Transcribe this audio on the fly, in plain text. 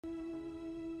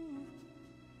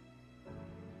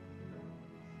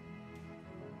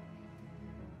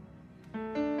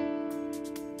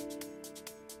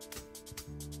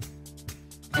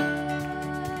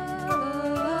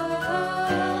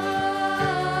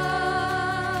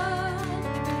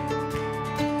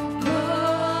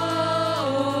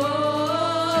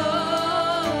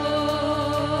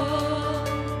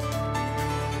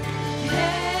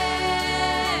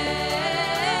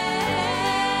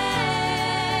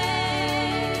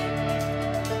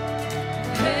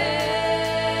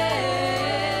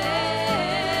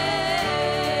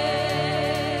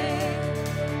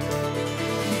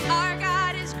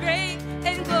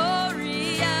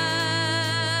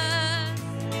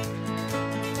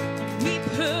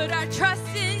our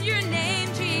trust in your name,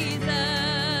 Jesus.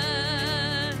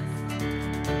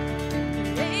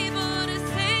 You're able to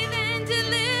save and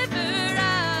deliver us.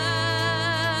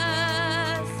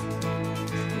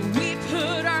 We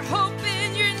put our hope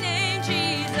in your name,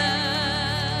 Jesus.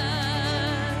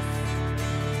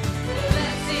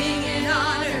 Blessing and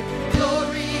honor,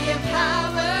 glory and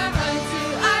power unto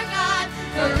our God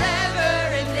forever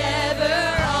and ever.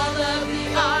 All of the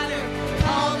honor,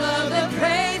 all of the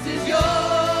praise is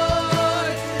yours.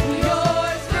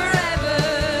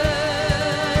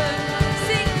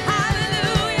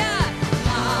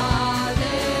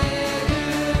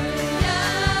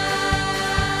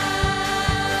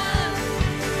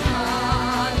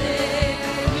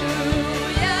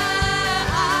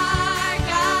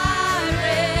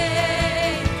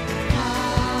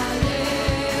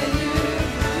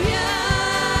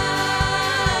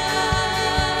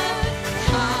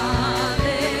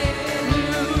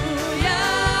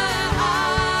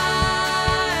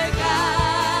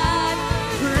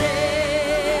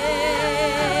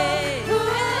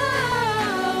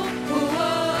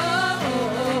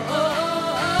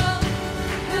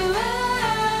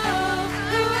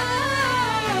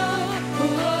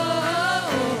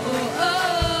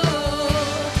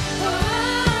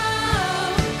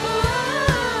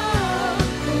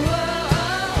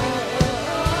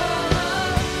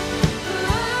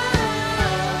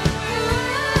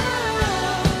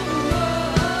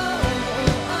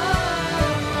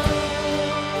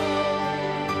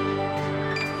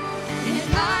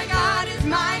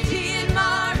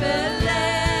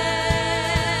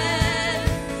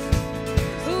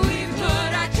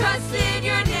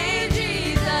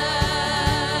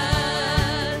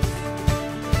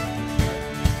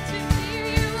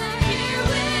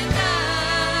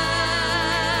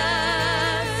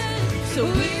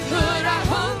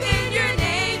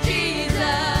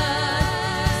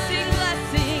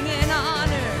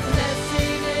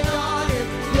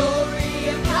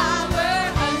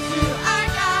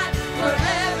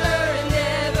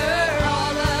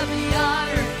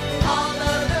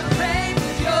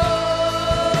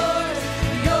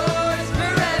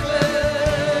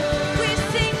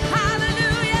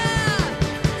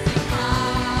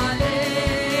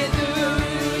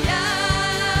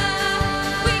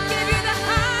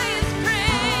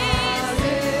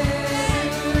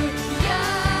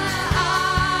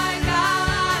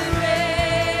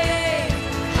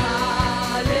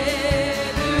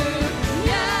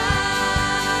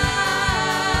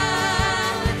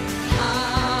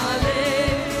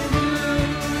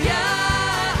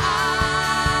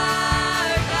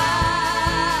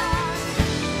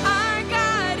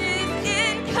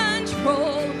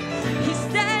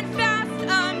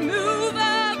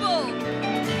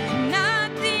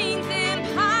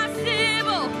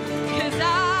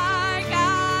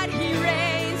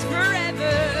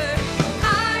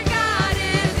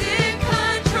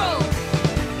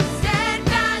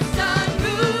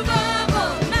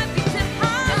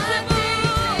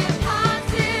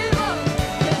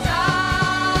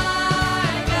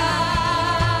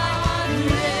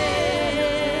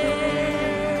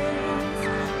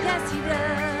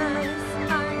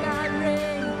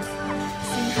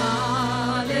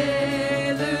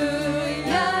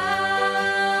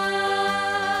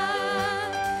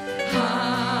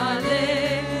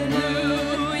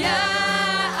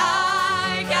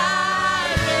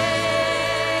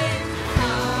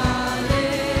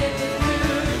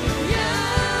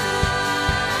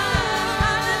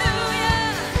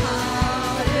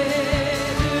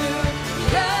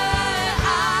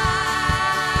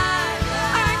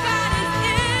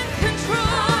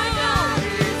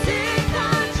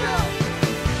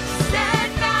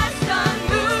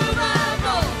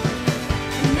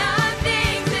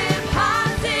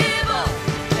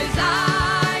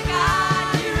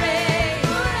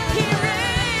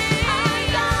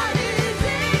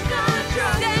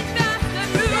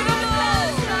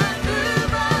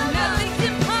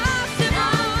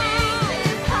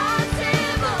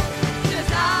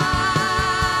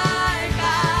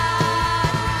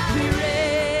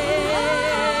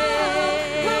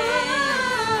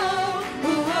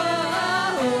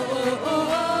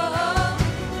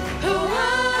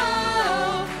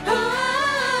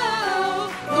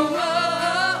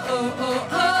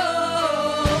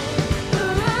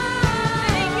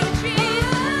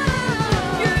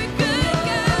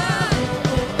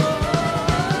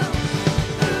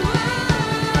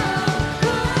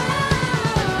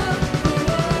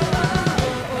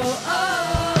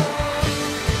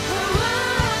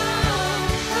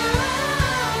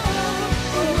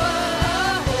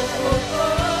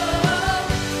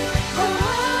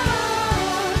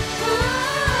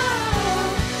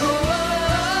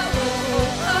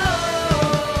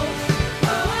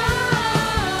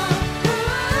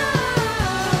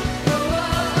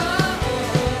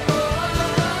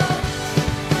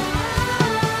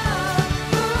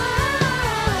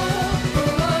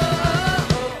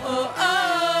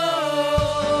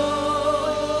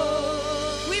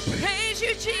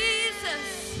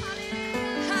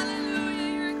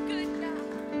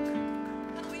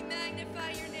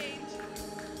 magnify your name, Jesus.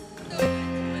 So good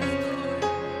to us, Lord.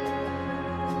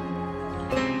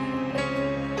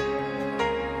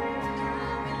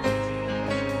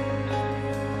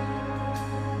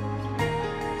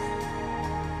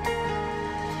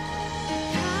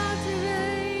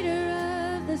 Captivator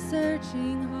of the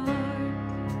searching heart,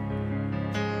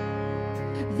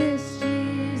 this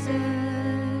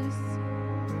Jesus,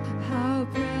 how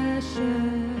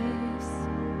precious,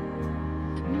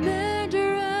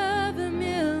 mender of a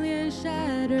million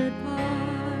shattered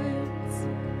parts,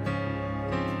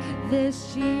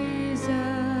 this Jesus,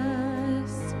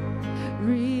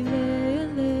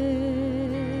 relentless,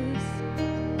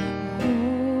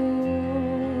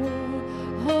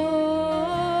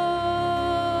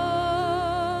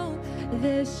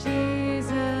 this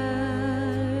Jesus,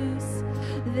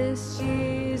 this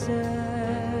Jesus,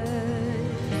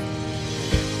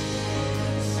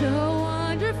 so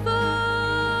wonderful,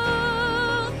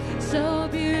 so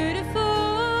beautiful,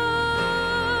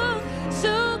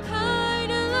 so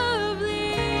kind and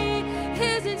lovely,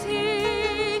 isn't he,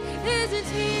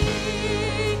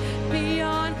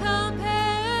 beyond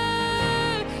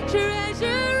compare,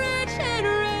 treasure rich and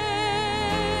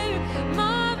rare,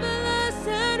 marvelous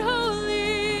and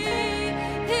holy,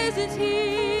 isn't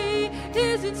he,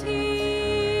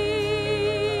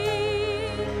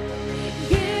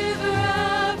 giver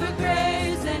of a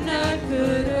grace that none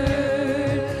could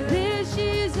earn, this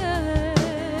Jesus.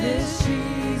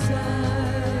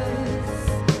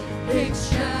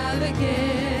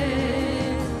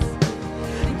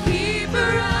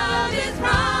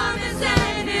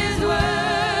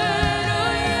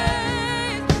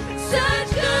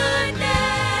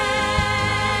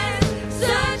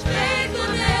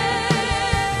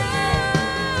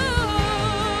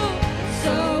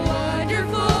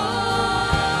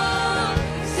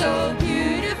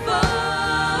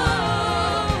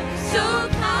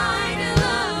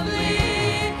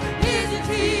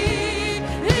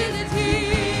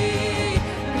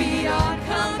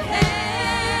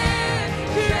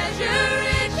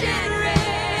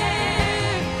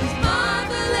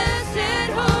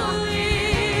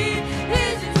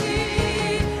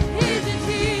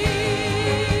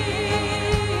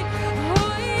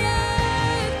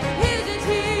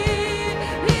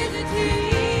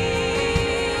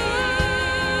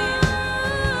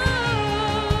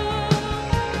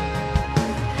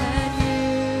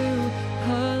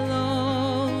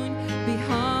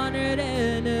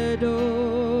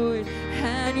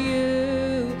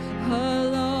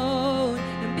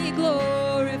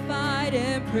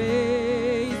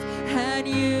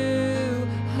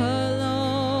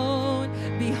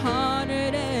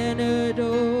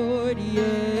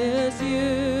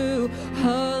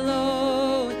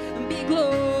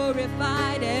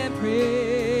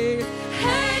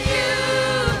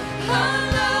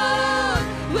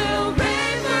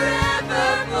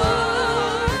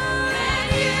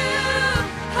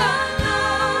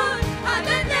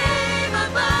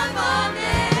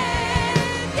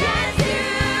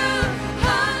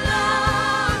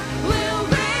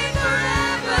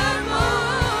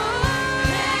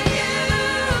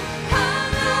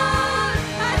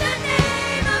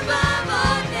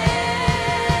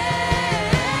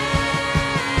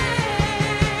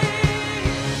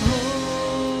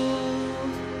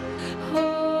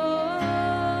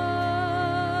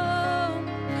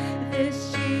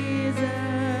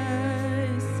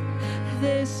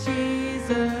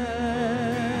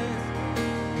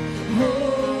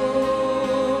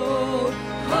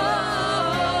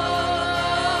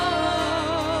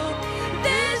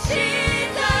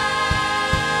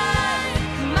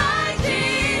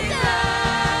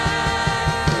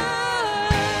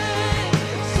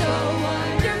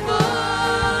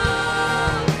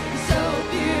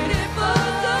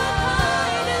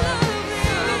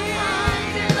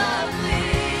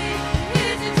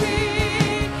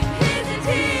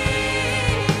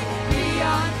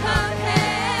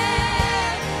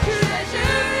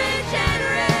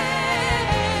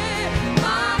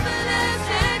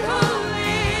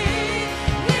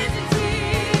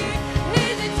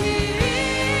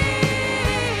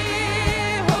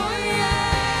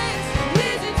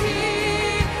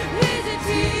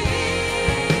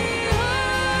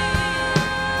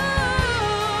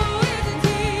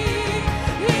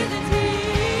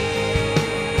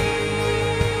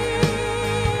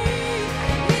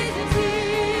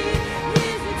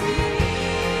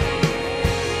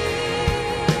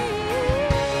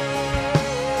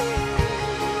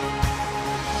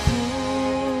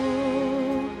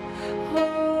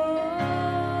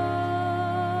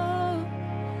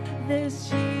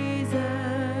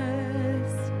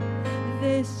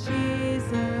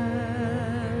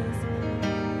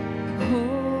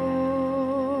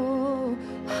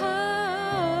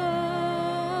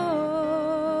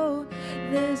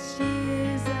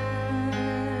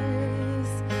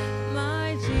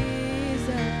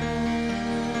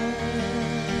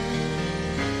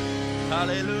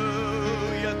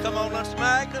 Hallelujah. Come on, let's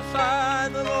magnify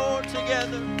the Lord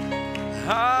together.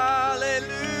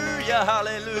 Hallelujah,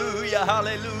 hallelujah,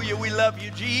 hallelujah. We love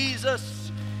you,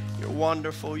 Jesus. You're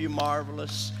wonderful, you're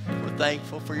marvelous. We're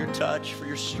thankful for your touch, for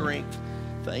your strength.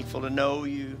 Thankful to know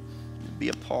you, to be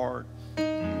a part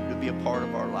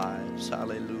of our lives.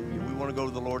 Hallelujah. We want to go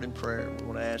to the Lord in prayer. We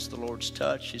want to ask the Lord's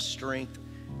touch, his strength,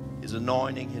 his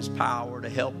anointing, his power to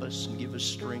help us and give us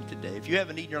strength today. If you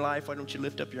have a need in your life, why don't you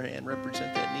lift up your hand,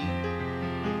 represent that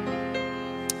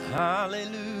need.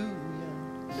 Hallelujah.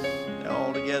 Now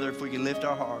all together, if we can lift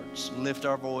our hearts and lift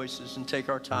our voices and take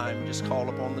our time and just call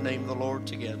upon the name of the Lord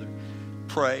together.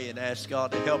 Pray and ask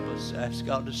God to help us. Ask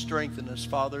God to strengthen us.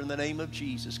 Father, in the name of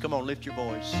Jesus. Come on, lift your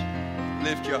voice.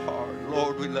 Lift your heart.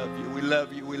 Lord, we love you. We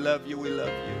love you. We love you. We love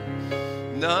you.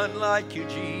 None like you,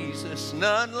 Jesus.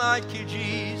 None like you,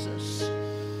 Jesus.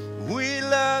 We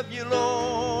love you,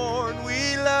 Lord.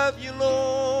 We love you,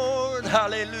 Lord.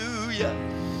 Hallelujah.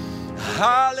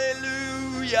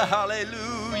 Hallelujah.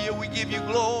 Hallelujah. We give you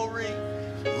glory.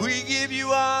 We give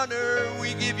you honor.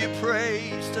 We give you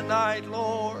praise tonight,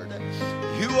 Lord.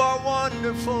 You are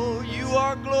wonderful. You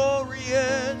are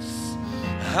glorious.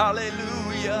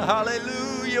 Hallelujah.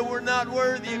 Hallelujah. We're not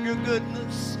worthy of your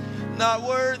goodness, not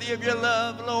worthy of your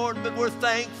love, Lord, but we're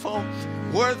thankful.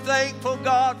 We're thankful,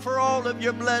 God, for all of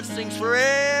your blessings, for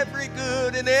every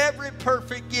good and every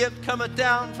perfect gift cometh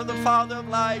down from the Father of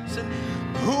lights, and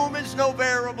whom is no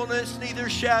variableness, neither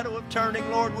shadow of turning.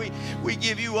 Lord, we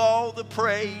give you all the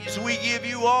praise. We give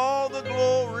you all the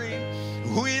glory.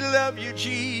 We love you,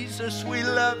 Jesus. We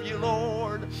love you,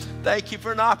 Lord. Thank you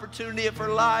for an opportunity for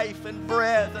life and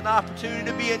breath, an opportunity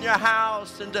to be in your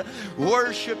house and to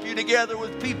worship you together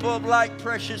with people of like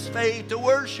precious faith, to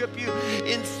worship you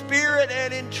in spirit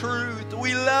and in truth.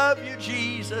 We love you,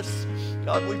 Jesus.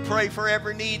 God, we pray for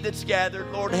every need that's gathered.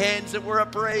 Lord, hands that were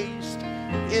upraised,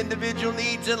 individual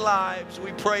needs and lives.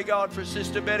 We pray, God, for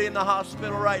Sister Betty in the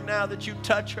hospital right now, that you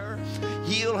touch her,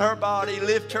 heal her body,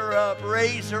 lift her up,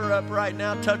 raise her up right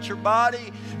now. Touch her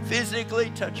body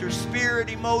physically, touch her spirit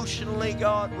emotionally,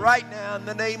 God, right now in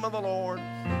the name of the Lord.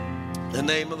 The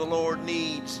name of the Lord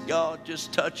needs, God,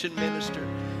 just touch and minister.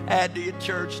 Add to your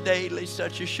church daily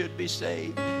such as should be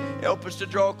saved. Help us to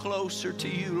draw closer to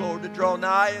you, Lord, to draw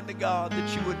nigh unto God,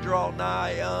 that you would draw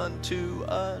nigh unto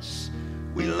us.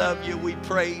 We love you, we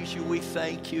praise you, we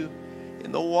thank you.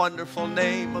 In the wonderful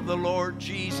name of the Lord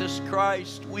Jesus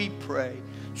Christ, we pray.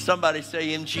 Somebody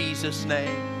say, in Jesus'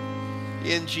 name.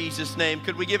 In Jesus' name.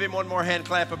 Could we give him one more hand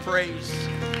clap of praise?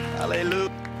 Hallelujah.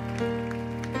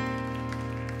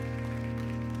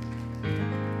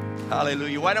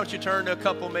 Hallelujah. Why don't you turn to a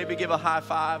couple, maybe give a high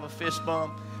five, a fist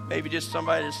bump. Maybe just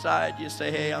somebody beside you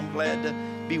say, hey, I'm glad to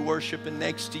be worshiping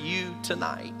next to you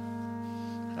tonight.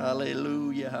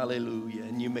 Hallelujah, hallelujah.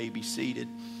 And you may be seated.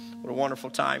 What a wonderful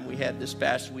time we had this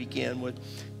past weekend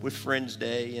with Friends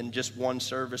Day, and just one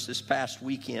service this past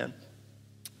weekend.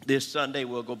 This Sunday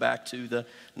we'll go back to the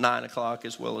 9 o'clock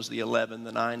as well as the 11,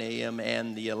 the 9 a.m.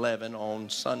 and the 11 on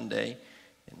Sunday.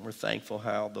 And we're thankful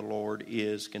how the Lord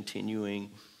is continuing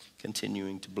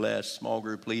to bless. Small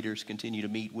group leaders, continue to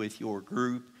meet with your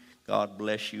group. God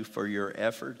bless you for your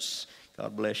efforts.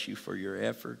 God bless you for your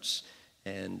efforts.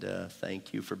 And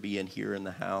thank you for being here in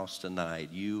the house tonight.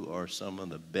 You are some of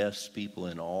the best people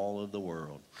in all of the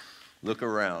world. Look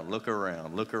around, look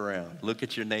around, look around. Look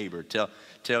at your neighbor.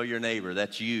 Tell your neighbor,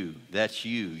 that's you. That's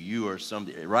you. You are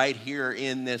right here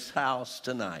in this house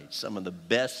tonight. Some of the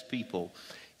best people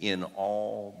in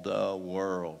all the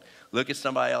world. Look at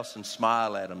somebody else and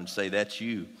smile at them and say, that's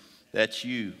you. That's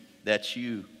you. That's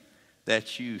you.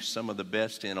 That's you. Some of the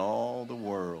best in all the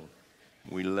world.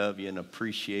 We love you and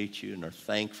appreciate you and are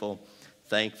thankful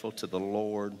to the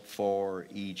Lord for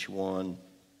each one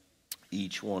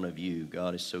of you.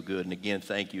 God is so good. And again,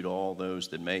 thank you to all those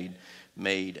that made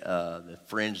the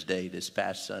Friends Day this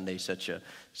past Sunday such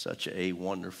a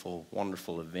wonderful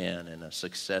event and a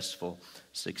successful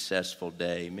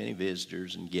day. Many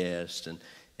visitors and guests,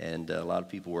 and a lot of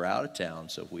people were out of town.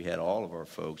 So if we had all of our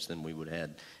folks, then we would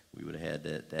have had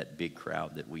that big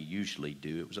crowd that we usually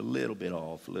do. It was a little bit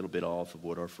off of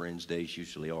what our Friends Days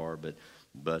usually are,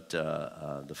 but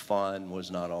the fun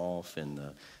was not off, and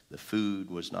the food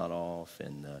was not off,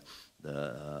 and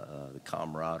the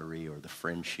camaraderie or the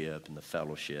friendship and the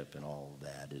fellowship and all of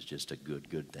that is just a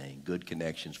good thing. Good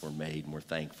connections were made, and we're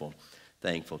thankful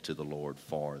to the Lord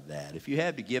for that. If you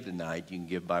have to give tonight, you can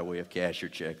give by way of cash or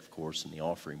check, of course, in the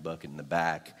offering bucket in the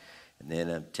back, and then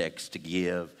a text to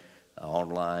give.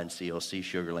 Online,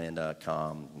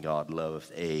 clcsugarland.com. God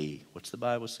loveth what's the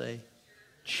Bible say?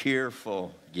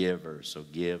 Cheerful giver. So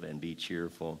give and be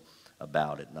cheerful.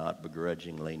 about it, not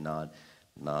begrudgingly, not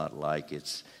like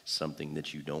it's something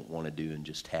that you don't want to do and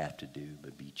just have to do,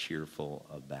 but be cheerful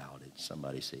about it.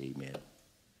 Somebody say amen.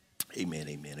 Amen,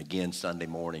 amen. Again, Sunday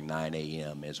morning, 9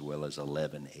 a.m. as well as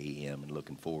 11 a.m. and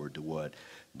looking forward to what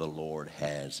the Lord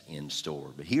has in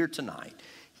store. But here tonight,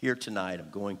 I'm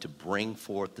going to bring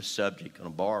forth the subject.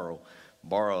 I'm going to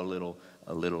borrow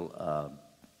a little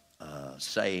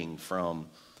saying from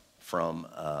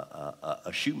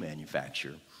a shoe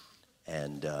manufacturer,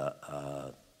 and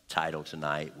title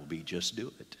tonight will be "Just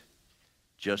Do It."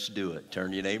 Just do it.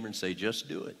 Turn to your neighbor and say, "Just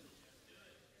do it."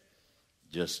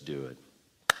 Just do it.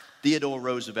 Theodore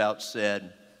Roosevelt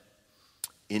said,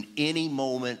 "In any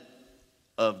moment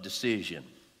of decision,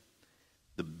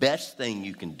 the best thing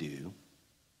you can do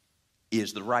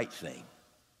is the right thing."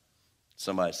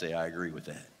 Somebody say, "I agree with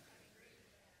that."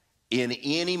 In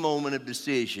any moment of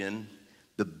decision,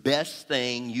 the best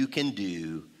thing you can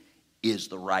do is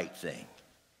the right thing.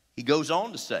 He goes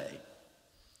on to say,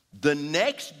 the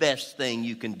next best thing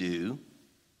you can do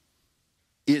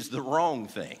is the wrong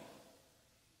thing.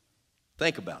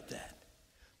 Think about that.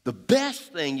 The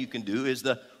best thing you can do is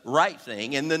the right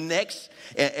thing, and the next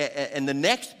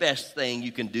best thing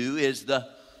you can do is the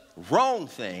wrong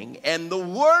thing, and the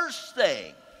worst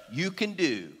thing you can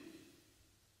do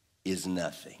is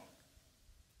nothing.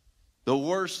 The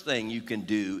worst thing you can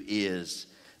do is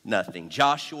nothing.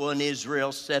 Joshua and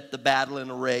Israel set the battle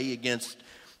in array against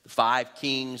the 5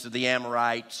 kings of the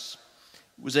Amorites.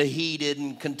 It was a heated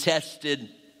and contested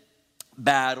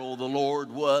battle. The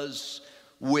Lord was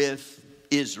with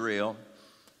Israel.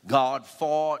 God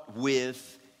fought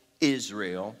with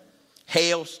Israel.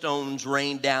 Hailstones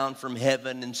rained down from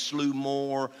heaven and slew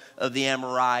more of the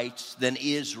Amorites than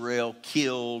Israel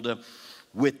killed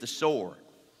with the sword.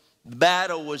 The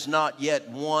battle was not yet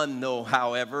won, though,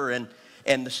 however, and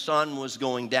the sun was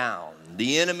going down.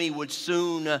 The enemy would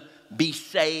soon be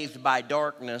saved by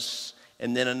darkness,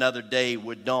 and then another day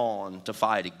would dawn to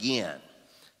fight again.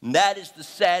 And that is the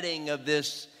setting of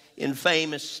this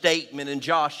infamous statement in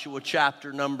Joshua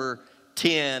chapter number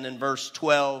 10 and verse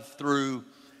 12 through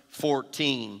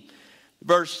 14. The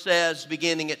verse says,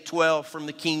 beginning at 12 from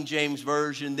the King James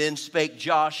Version, "Then spake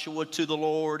Joshua to the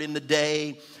Lord in the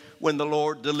day when the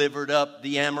Lord delivered up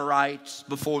the Amorites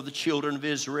before the children of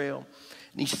Israel.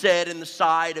 And he said in the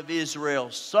sight of Israel,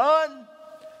 Sun,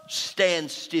 stand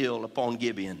still upon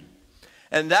Gibeon,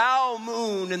 and thou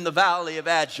moon in the valley of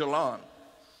Ajalon."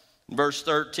 Verse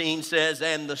 13 says,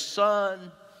 "And the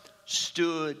sun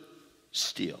stood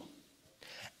still,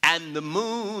 and the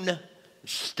moon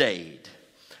stayed,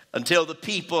 until the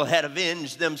people had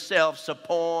avenged themselves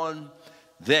upon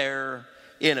their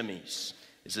enemies."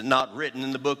 Is it not written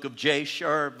in the book of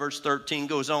Jashar? Verse 13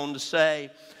 goes on to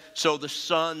say, "So the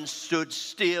sun stood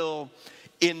still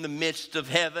in the midst of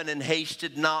heaven and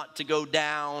hasted not to go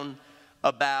down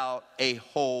about a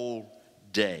whole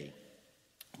day."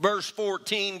 Verse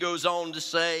 14 goes on to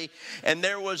say, "And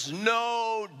there was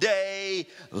no day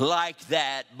like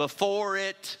that before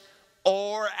it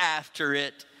or after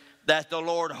it, that the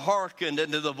Lord hearkened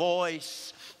unto the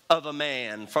voice of a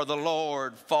man, for the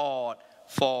Lord fought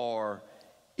for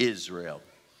Israel."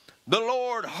 The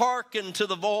Lord hearkened to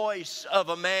the voice of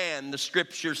a man, the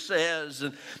scripture says,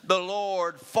 and the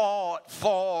Lord fought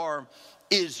for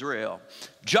Israel.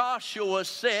 Joshua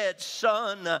said,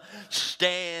 "Sun,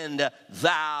 stand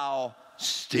thou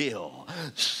still.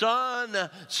 Sun,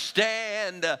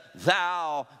 stand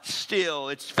thou still."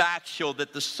 It's factual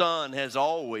that the sun has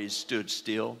always stood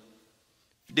still.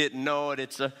 If you didn't know it,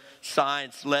 it's a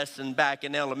science lesson back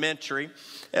in elementary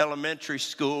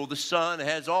school. The sun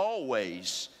has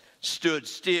always stood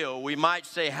still. We might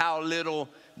say how little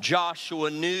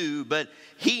Joshua knew, but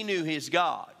he knew his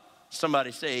God.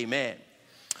 Somebody say amen.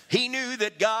 He knew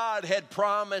that God had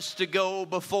promised to go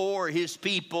before his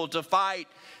people to fight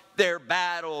their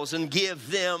battles and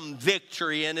give them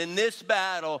victory. And in this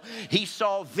battle, he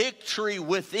saw victory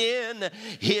within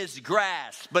his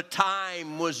grasp. But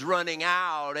time was running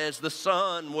out as the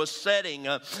sun was setting.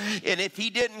 And if he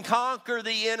didn't conquer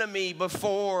the enemy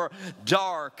before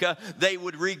dark, they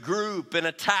would regroup and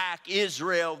attack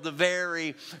Israel the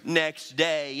very next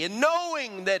day. And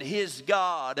knowing that his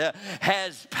God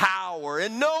has power,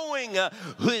 and knowing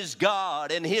his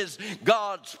God and his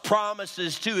God's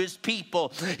promises to his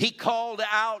people, he called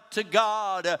out to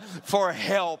God for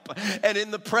help. And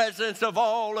in the presence of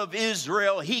all of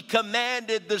Israel, he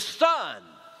commanded the sun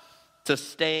to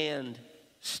stand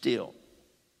still.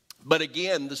 But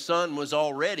again, the sun was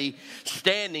already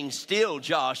standing still,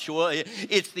 Joshua.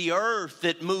 It's the earth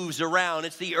that moves around.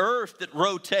 It's the earth that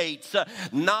rotates,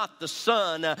 not the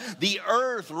sun. The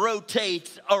earth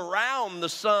rotates around the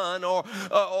sun.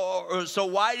 So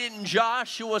why didn't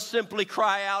Joshua simply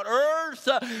cry out, "Earth,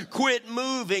 quit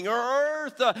moving," or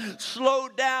 "Earth, slow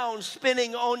down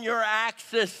spinning on your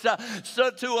axis,"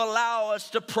 so to allow us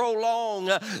to prolong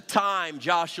time?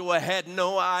 Joshua had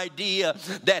no idea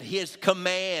that his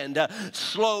command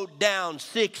slowed down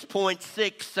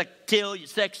 6.6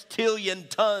 sextillion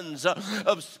tons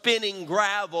of spinning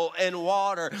gravel and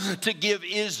water to give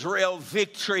Israel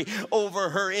victory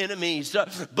over her enemies.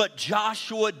 But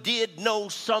Joshua did know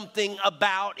something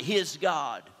about his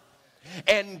God.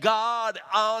 And God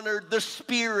honored the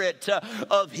spirit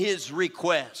of his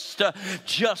request.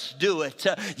 Just do it.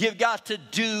 You've got to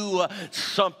do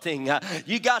something.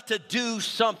 You got to do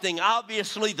something.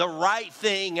 Obviously, the right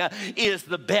thing is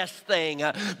the best thing.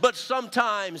 But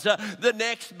sometimes the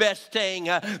next best thing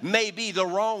may be the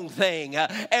wrong thing.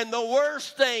 And the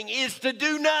worst thing is to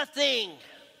do nothing.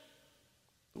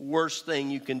 The worst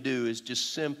thing you can do is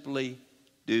just simply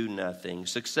do nothing.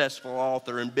 Successful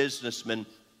author and businessman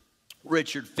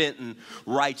Richard Fenton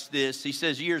writes this. He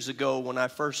says, years ago when I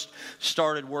first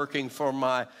started working for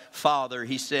my father,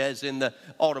 he says, in the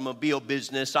automobile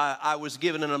business, I was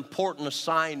given an important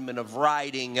assignment of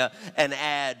writing an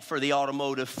ad for the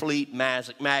Automotive Fleet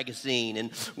magazine.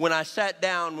 And when I sat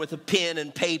down with a pen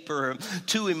and paper,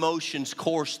 two emotions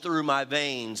coursed through my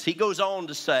veins. He goes on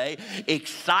to say,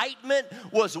 excitement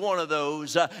was one of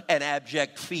those, and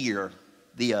abject fear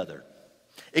the other.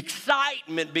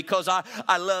 Excitement because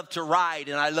I love to write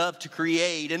and I love to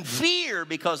create, and fear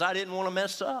because I didn't want to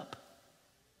mess up.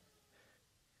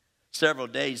 Several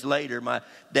days later, my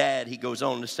dad, he goes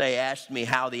on to say, asked me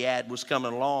how the ad was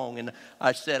coming along, and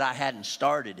I said I hadn't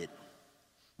started it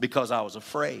because I was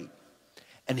afraid.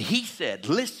 And he said,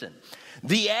 listen,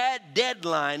 the ad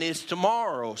deadline is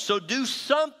tomorrow, so do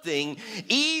something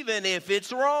even if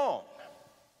it's wrong.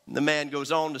 The man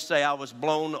goes on to say, I was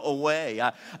blown away.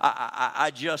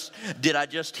 I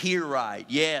just hear right?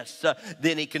 Yes.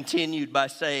 Then he continued by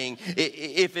saying,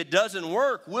 if it doesn't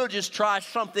work, we'll just try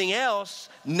something else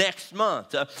next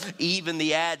month. Even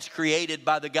the ads created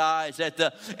by the guys at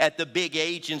the big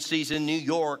agencies in New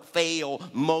York fail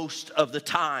most of the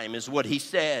time, is what he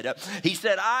said. He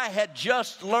said, I had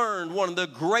just learned one of the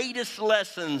greatest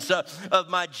lessons of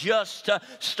my just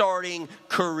starting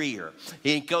career.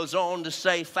 He goes on to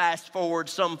say, fast forward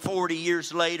some 40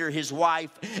 years later, his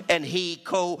wife and he,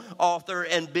 co-author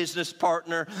and business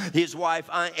partner, his wife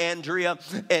Andrea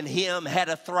and him had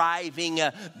a thriving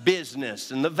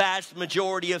business. And the vast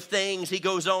majority of things, he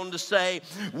goes on to say,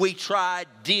 we tried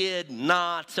did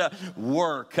not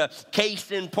work.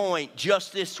 Case in point,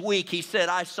 just this week, he said,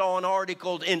 I saw an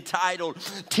article entitled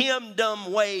 10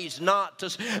 dumb ways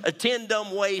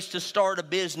to start a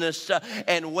business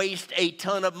and waste a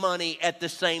ton of money at the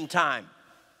same time.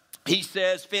 He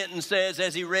says, Fenton says,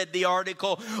 as he read the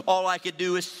article, all I could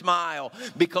do is smile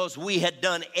because we had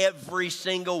done every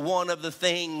single one of the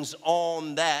things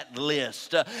on that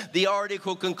list. The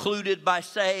article concluded by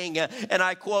saying, and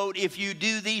I quote, if you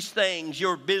do these things,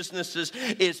 your business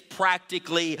is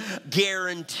practically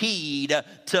guaranteed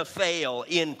to fail,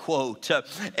 end quote.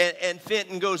 And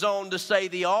Fenton goes on to say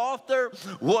the author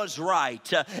was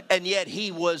right, and yet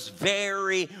he was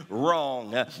very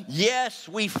wrong. Yes,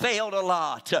 we failed a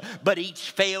lot. But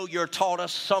each failure taught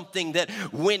us something that,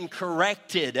 when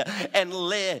corrected, and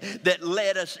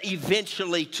led us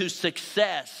eventually to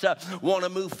success. Want to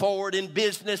move forward in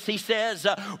business, he says.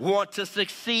 Want to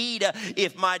succeed.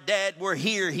 If my dad were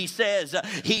here, he says,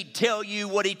 he'd tell you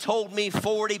what he told me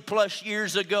 40 plus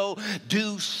years ago.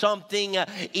 Do something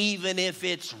even if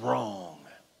it's wrong.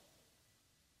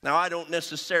 Now, I don't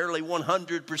necessarily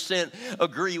 100%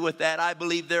 agree with that. I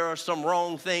believe there are some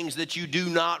wrong things that you do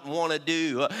not want to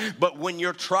do. But when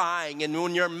you're trying and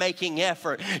when you're making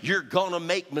effort, you're going to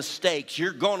make mistakes.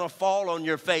 You're going to fall on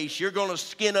your face. You're going to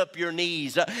skin up your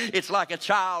knees. It's like a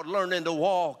child learning to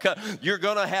walk. You're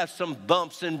going to have some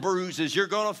bumps and bruises. You're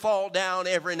going to fall down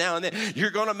every now and then. You're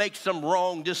going to make some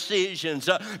wrong decisions.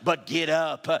 But get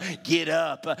up,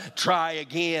 try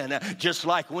again. Just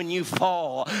like when you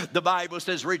fall, the Bible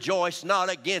says, rejoice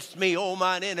not against me, O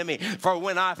mine enemy, for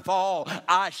when I fall,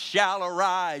 I shall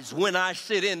arise. When I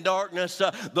sit in darkness,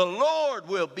 the Lord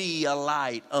will be a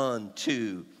light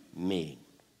unto me.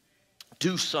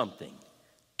 Do something.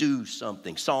 Do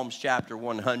something. Psalms chapter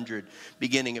 100,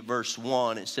 beginning at verse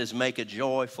 1, it says, make a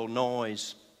joyful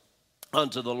noise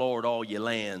unto the Lord, all ye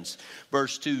lands.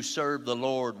 Verse 2, serve the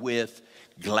Lord with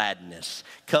gladness.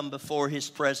 Come before his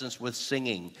presence with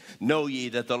singing. Know ye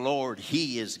that the Lord,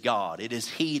 he is God. It is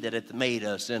he that hath made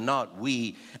us, and not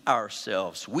we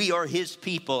ourselves. We are his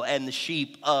people and the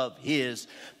sheep of his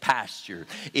pasture.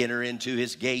 Enter into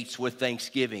his gates with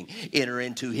thanksgiving. Enter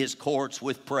into his courts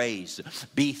with praise.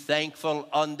 Be thankful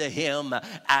unto him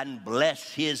and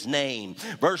bless his name.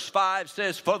 Verse 5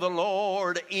 says, for the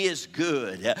Lord is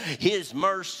good. His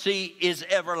mercy is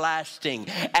everlasting,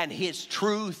 and his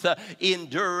truth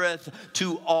endureth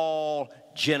to all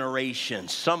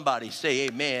generations. Somebody say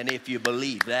amen if you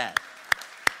believe that.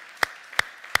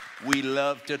 We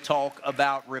love to talk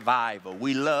about revival.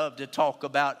 We love to talk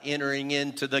about entering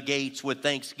into the gates with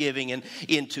thanksgiving and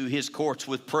into his courts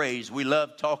with praise. We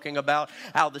love talking about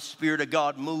how the Spirit of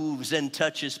God moves and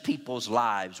touches people's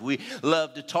lives. We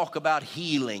love to talk about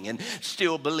healing and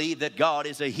still believe that God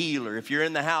is a healer. If you're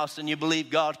in the house and you believe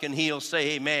God can heal,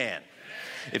 say amen.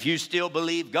 If you still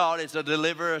believe God is a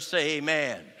deliverer, say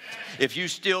amen. If you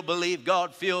still believe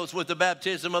God fills with the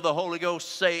baptism of the Holy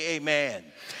Ghost, say amen.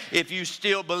 If you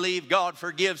still believe God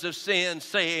forgives of sins,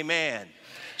 say amen.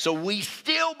 So we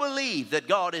still believe that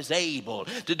God is able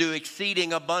to do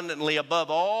exceeding abundantly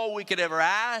above all we could ever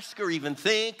ask or even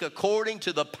think, according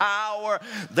to the power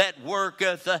that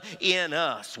worketh in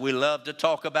us. We love to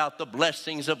talk about the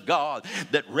blessings of God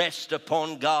that rest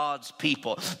upon God's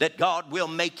people, that God will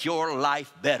make your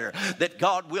life better, that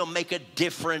God will make a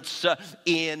difference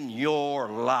in your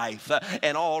life.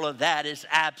 And all of that is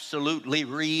absolutely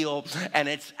real, and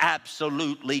it's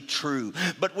absolutely true.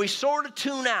 But we sort of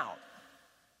tune out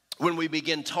when we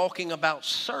begin talking about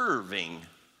serving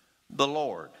the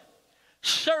Lord.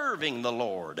 Serving the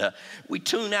Lord. We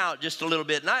tune out just a little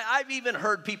bit. And I've even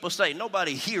heard people say,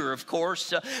 nobody here, of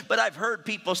course, but I've heard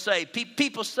people say,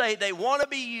 people say they want to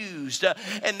be used,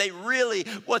 and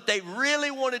what they really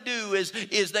want to do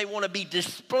is they want to be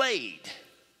displayed,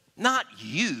 not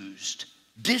used.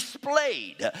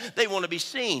 Displayed. They want to be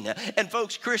seen. And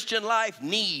folks, Christian life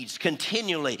needs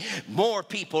continually more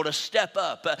people to step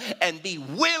up and be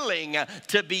willing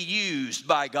to be used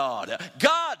by God.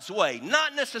 God's way,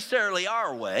 not necessarily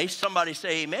our way. Somebody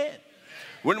say amen.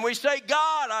 When we say,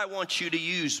 God, I want you to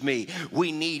use me,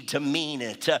 we need to mean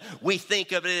it. We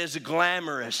think of it as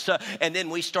glamorous, and then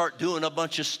we start doing a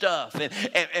bunch of stuff,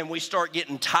 and we start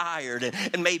getting tired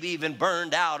and maybe even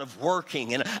burned out of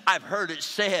working. And I've heard it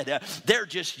said, they're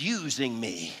just using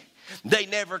me. They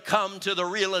never come to the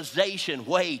realization,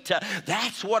 wait,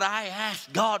 that's what I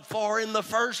asked God for in the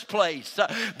first place,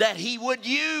 that he would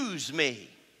use me.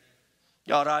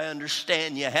 God, I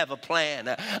understand you have a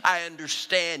plan. I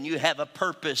understand you have a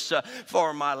purpose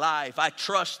for my life. I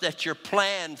trust that your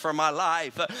plan for my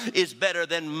life is better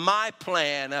than my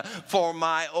plan for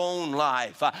my own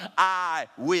life. I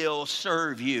will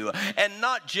serve you. And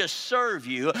not just serve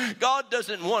you. God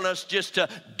doesn't want us just to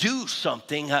do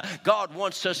something. God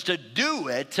wants us to do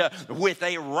it with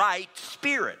a right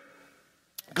spirit.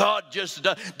 God just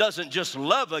doesn't just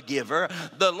love a giver.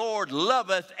 The Lord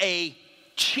loveth a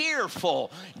cheerful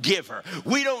giver.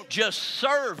 We don't just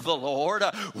serve the Lord,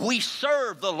 we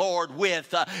serve the Lord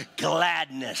with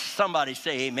gladness. Somebody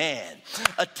say amen.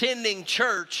 Attending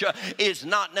church is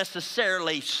not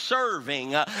necessarily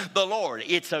serving the Lord.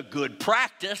 It's a good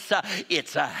practice.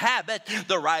 It's a habit.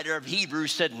 The writer of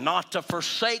Hebrews said not to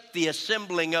forsake the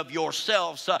assembling of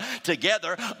yourselves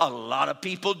together. A lot of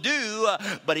people do,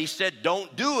 but he said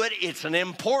don't do it. It's an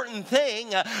important thing.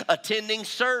 Attending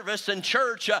service and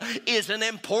church is an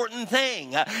important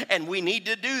thing, and we need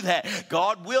to do that.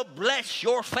 God will bless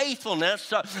your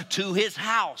faithfulness to his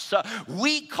house.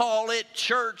 We call it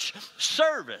church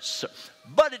service,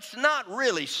 but it's not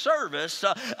really service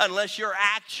unless you're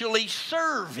actually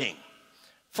serving.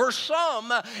 For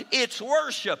some, it's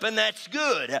worship, and that's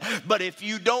good. But if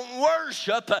you don't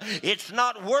worship, it's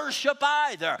not worship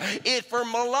either. For a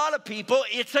lot of people,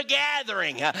 it's a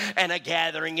gathering, and a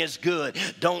gathering is good.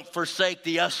 Don't forsake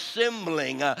the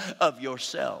assembling of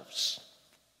yourselves.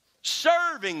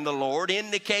 Serving the Lord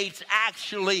indicates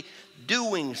actually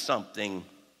doing something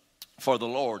for the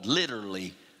Lord,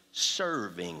 literally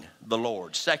serving the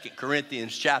Lord. 2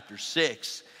 Corinthians chapter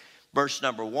 6, verse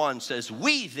number 1 says,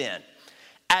 we then,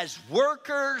 as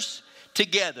workers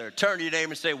together. Turn to your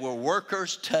neighbor and say, we're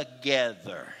workers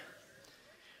together.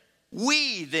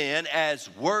 We then, as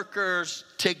workers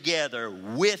together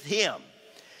with him,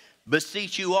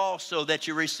 beseech you also that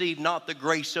you receive not the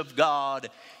grace of God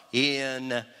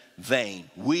in vain.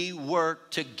 We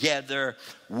work together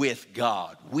with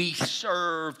God. We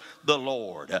serve the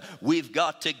Lord. We've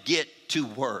got to get to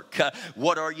work.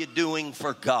 What are you doing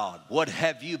for God? What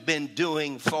have you been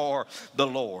doing for the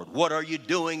Lord? What are you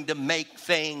doing to make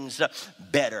things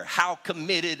better? How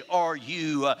committed are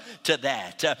you to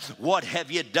that? What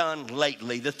have you done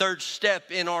lately? The third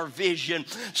step in our vision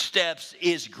steps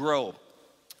is grow.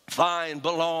 Find,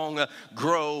 belong,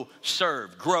 grow,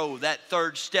 serve. Grow, that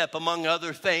third step. Among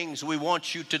other things, we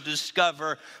want you to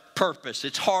discover purpose.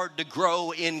 It's hard to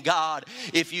grow in God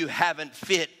if you haven't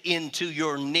fit into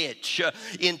your niche,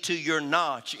 into your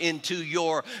notch, into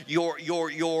your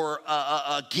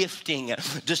gifting,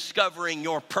 discovering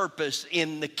your purpose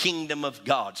in the kingdom of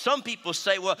God. Some people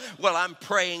say, well, I'm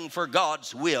praying for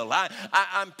God's will.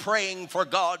 I'm praying for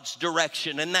God's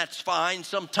direction, and that's fine.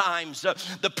 Sometimes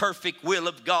the perfect will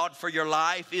of God for your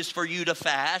life is for you to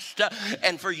fast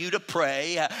and for you to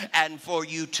pray and for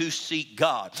you to seek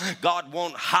God. God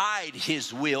won't hide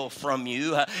his will from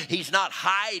you. He's not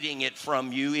hiding it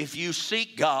from you. If you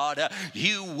seek God,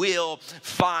 you will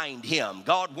find him.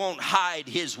 God won't hide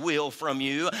his will from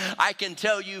you. I can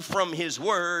tell you from his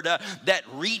word that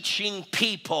reaching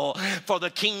people for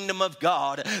the kingdom of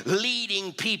God,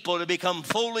 leading people to become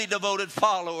fully devoted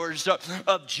followers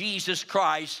of Jesus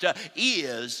Christ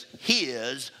is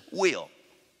his will.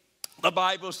 The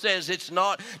Bible says it's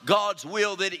not God's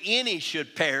will that any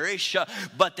should perish,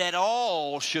 but that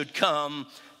all should come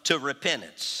to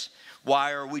repentance.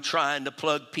 Why are we trying to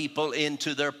plug people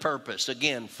into their purpose?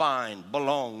 Again, find,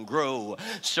 belong, grow,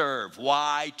 serve.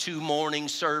 Why 2 morning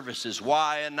services?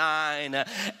 Why a 9 and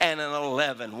an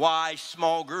 11? Why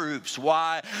small groups?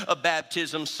 Why a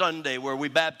baptism Sunday where we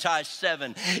baptized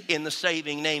 7 in the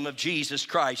saving name of Jesus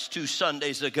Christ 2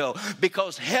 Sundays ago?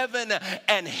 Because heaven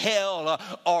and hell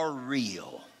are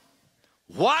real.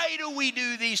 Why do we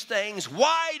do these things?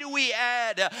 Why do we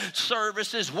add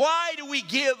services? Why do we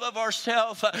give of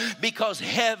ourselves? Because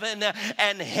heaven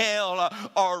and hell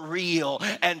are real,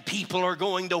 and people are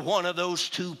going to one of those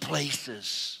 2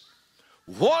 places.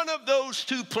 One of those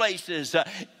 2 places.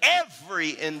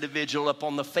 Every individual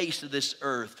upon the face of this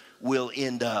earth will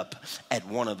end up at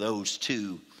one of those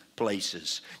 2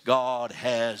 places. God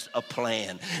has a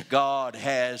plan. God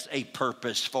has a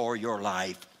purpose for your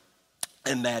life.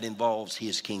 And that involves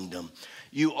his kingdom.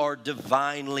 You are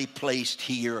divinely placed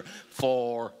here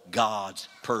for God's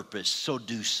purpose. So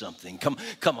do something.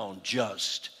 Come on,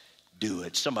 just do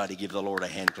it. Somebody give the Lord a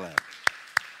hand clap.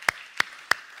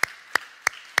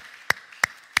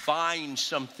 Find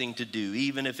something to do,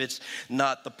 even if it's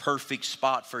not the perfect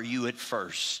spot for you at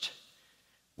first.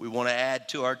 We want to add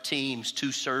to our teams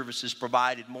 2 services,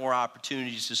 provided more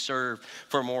opportunities to serve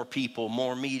for more people,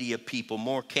 more media people,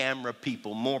 more camera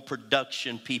people, more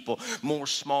production people, more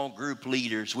small group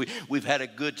leaders. We've had a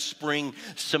good spring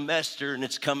semester and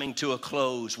it's coming to a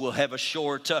close. We'll have a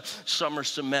short summer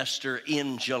semester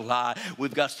in July.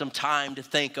 We've got some time to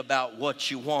think about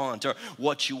what you want or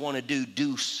what you want to do.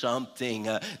 Do something.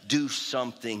 Do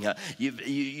something.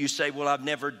 You say, well, I've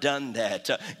never done that.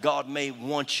 God may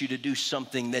want you to do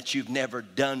something that you've never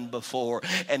done before,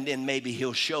 and then maybe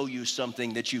he'll show you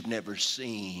something that you've never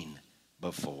seen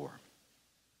before.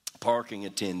 Parking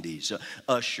attendees,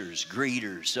 ushers,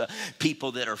 greeters,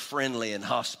 people that are friendly and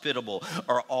hospitable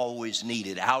are always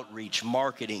needed. Outreach,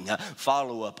 marketing,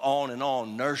 follow-up, on and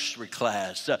on, nursery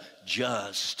class.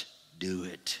 Just do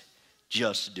it.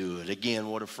 Just do it. Again,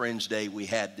 what a Friends Day we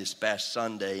had this past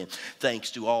Sunday. And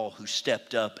thanks to all who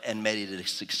stepped up and made it a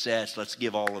success. Let's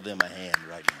give all of them a hand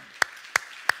right now.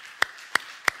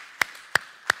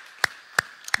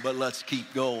 But let's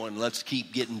keep going. Let's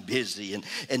keep getting busy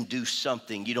and do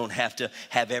something. You don't have to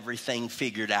have everything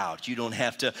figured out. You don't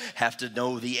have to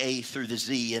know the A through the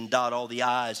Z and dot all the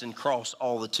I's and cross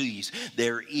all the T's.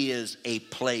 There is a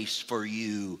place for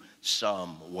you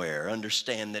somewhere.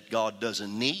 Understand that God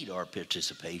doesn't need our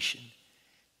participation.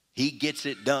 He gets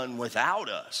it done without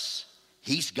us.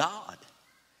 He's God,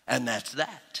 and that's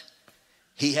that.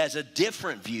 He has a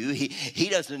different view. He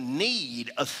doesn't need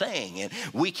a thing. And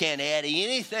we can't add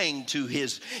anything to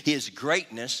his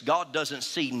greatness. God doesn't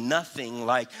see nothing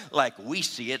like we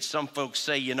see it. Some folks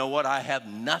say, you know what, I have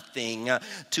nothing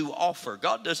to offer.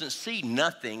 God doesn't see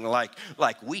nothing like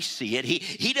we see it.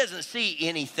 He doesn't see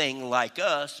anything like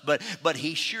us, but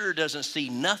he sure doesn't see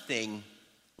nothing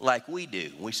like we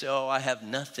do. We say, oh, I have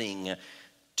nothing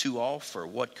to offer.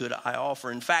 What could I offer?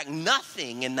 In fact,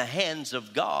 nothing in the hands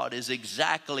of God is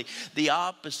exactly the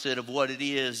opposite of what it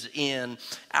is in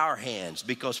our hands,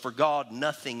 because for God,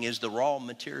 nothing is the raw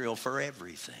material for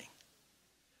everything.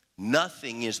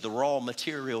 Nothing is the raw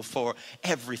material for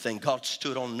everything. God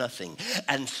stood on nothing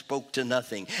and spoke to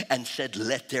nothing and said,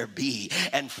 let there be.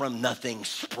 And from nothing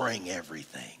sprang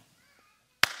everything.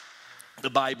 The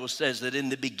Bible says that in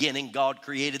the beginning God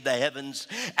created the heavens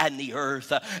and the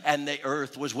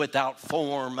earth was without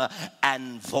form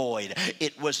and void.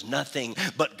 It was nothing,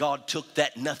 but God took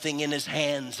that nothing in his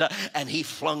hands and he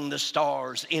flung the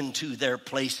stars into their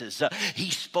places.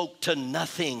 He spoke to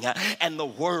nothing and the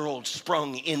world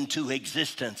sprung into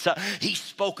existence. He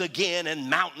spoke again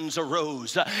and mountains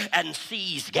arose and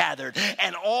seas gathered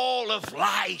and all of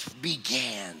life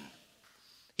began.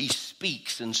 He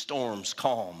speaks and storms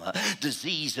calm.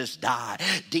 Diseases die.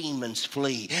 Demons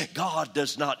flee. God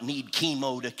does not need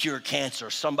chemo to cure cancer.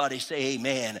 Somebody say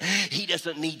amen. He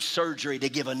doesn't need surgery to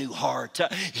give a new heart.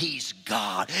 He's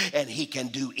God and he can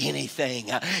do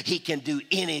anything. He can do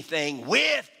anything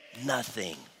with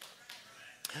nothing.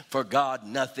 For God,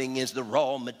 nothing is the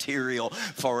raw material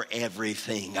for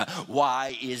everything.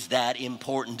 Why is that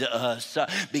important to us?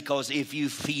 Because if you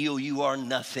feel you are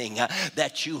nothing,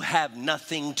 that you have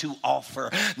nothing to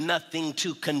offer, nothing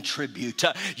to contribute,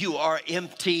 you are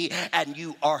empty and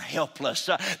you are helpless,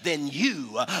 then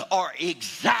you are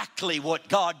exactly what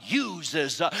God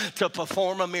uses to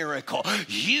perform a miracle.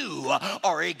 You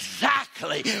are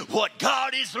exactly what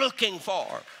God is looking for.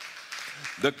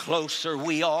 The closer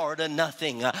we are to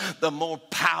nothing, the more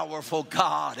powerful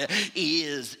God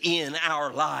is in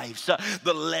our lives.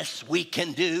 The less we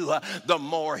can do, the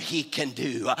more he can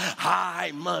do.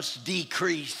 I must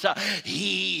decrease,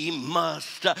 he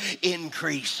must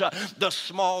increase. The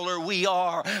smaller we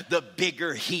are, the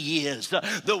bigger he is.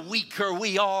 The weaker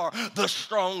we are, the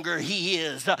stronger he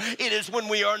is. It is when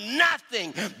we are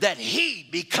nothing that he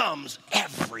becomes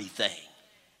everything.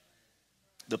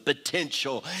 The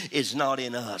potential is not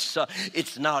in us.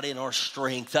 It's not in our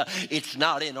strength. It's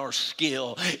not in our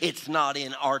skill. It's not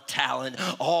in our talent.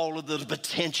 All of the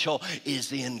potential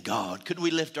is in God. Could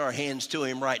we lift our hands to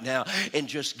him right now and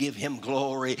just give him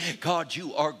glory? God,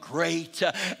 you are great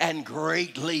and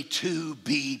greatly to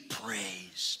be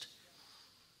praised.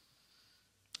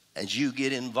 As you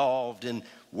get involved in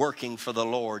working for the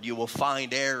Lord, you will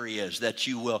find areas that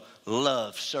you will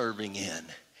love serving in.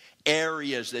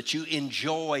 Areas that you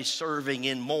enjoy serving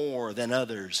in more than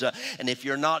others. And if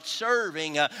you're not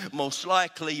serving, most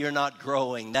likely you're not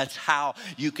growing. That's how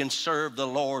you can serve the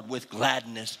Lord with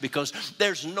gladness, because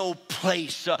there's no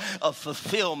place of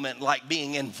fulfillment like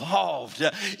being involved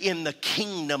in the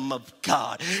kingdom of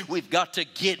God. We've got to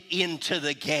get into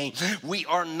the game. We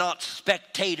are not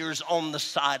spectators on the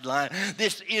sideline.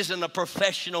 This isn't a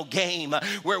professional game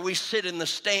where we sit in the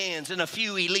stands and a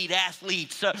few elite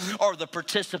athletes are the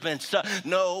participants.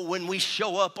 No, when we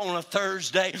show up on a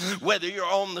Thursday, whether you're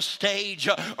on the stage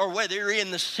or whether you're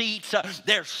in the seats,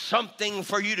 there's something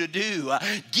for you to do.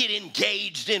 Get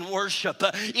engaged in worship.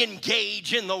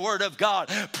 Engage in the Word of God.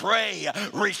 Pray.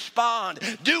 Respond.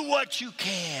 Do what you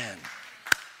can.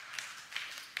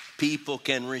 People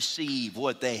can receive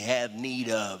what they have need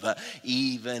of,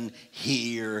 even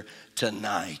here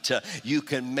tonight. You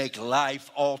can make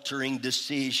life-altering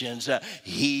decisions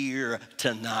here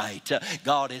tonight.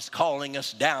 God is calling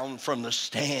us down from the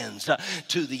stands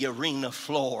to the arena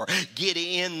floor. Get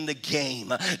in the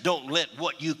game. Don't let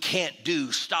what you can't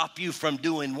do stop you from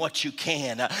doing what you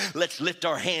can. Let's lift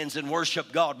our hands and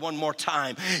worship God one more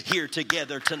time here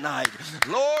together tonight.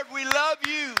 Lord, we love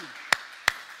you.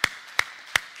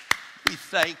 We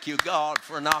thank you, God,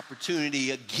 for an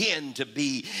opportunity again to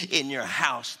be in your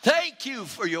house. Thank you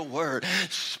for your word.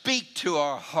 Speak to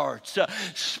our hearts.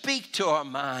 Speak to our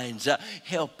minds.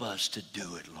 Help us to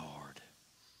do it, Lord,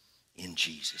 in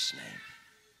Jesus' name.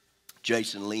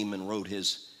 Jason Lehman wrote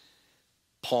his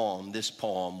poem, this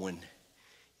poem, when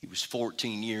he was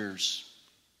 14 years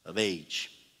of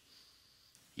age.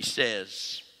 He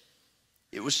says,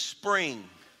 "It was spring,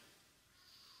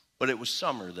 but it was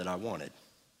summer that I wanted.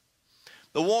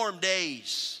 The warm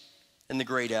days and the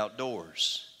great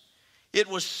outdoors. It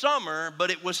was summer, but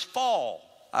it was fall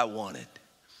I wanted.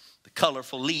 The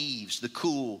colorful leaves, the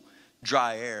cool,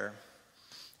 dry air.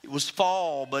 It was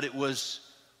fall, but it was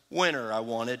winter I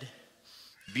wanted.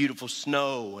 Beautiful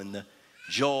snow and the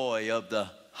joy of the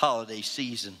holiday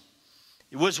season.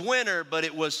 It was winter, but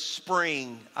it was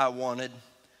spring I wanted.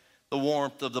 The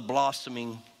warmth of the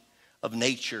blossoming of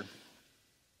nature.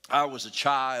 I was a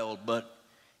child, but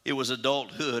it was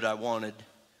adulthood I wanted,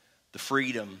 the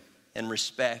freedom and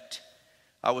respect.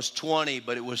 I was 20,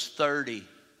 but it was 30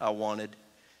 I wanted,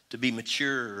 to be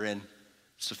mature and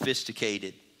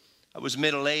sophisticated. I was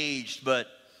middle-aged, but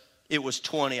it was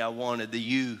 20 I wanted, the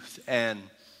youth and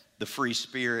the free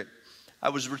spirit. I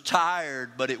was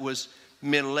retired, but it was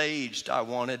middle-aged, I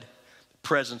wanted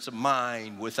presence of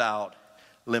mind without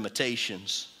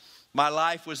limitations. My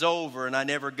life was over and I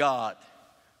never got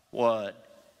what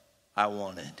I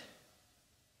wanted.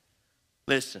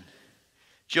 Listen,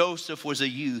 Joseph was a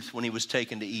youth when he was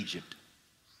taken to Egypt.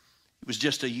 He was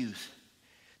just a youth.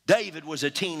 David was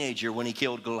a teenager when he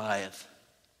killed Goliath.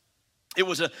 It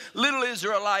was a little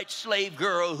Israelite slave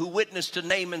girl who witnessed to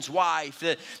Naaman's wife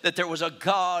that there was a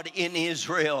God in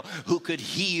Israel who could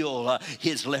heal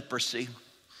his leprosy.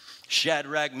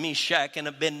 Shadrach, Meshach, and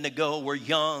Abednego were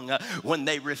young when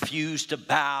they refused to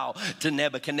bow to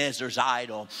Nebuchadnezzar's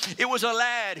idol. It was a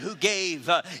lad who gave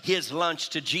his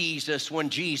lunch to Jesus when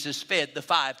Jesus fed the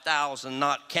 5,000,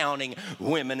 not counting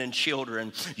women and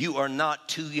children. You are not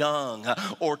too young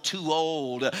or too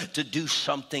old to do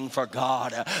something for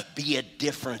God. Be a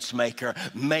difference maker.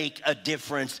 Make a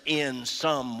difference in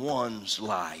someone's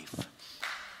life.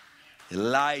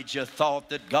 Elijah thought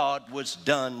that God was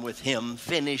done with him,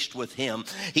 finished with him.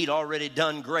 He'd already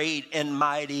done great and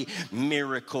mighty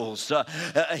miracles.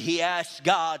 He asked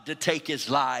God to take his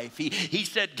life. He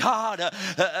said, God,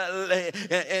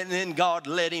 and then God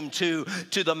led him to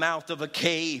the mouth of a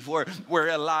cave where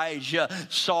Elijah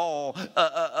saw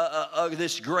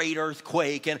this great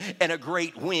earthquake and a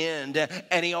great wind.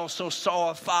 And he also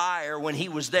saw a fire when he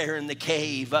was there in the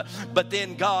cave. But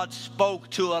then God spoke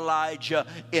to Elijah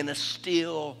in a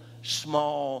still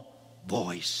small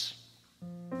voice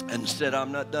and said,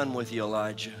 I'm not done with you,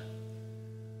 Elijah.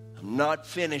 I'm not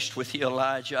finished with you,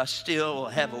 Elijah. I still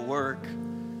have a work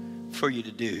for you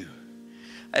to do.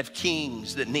 I have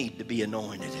kings that need to be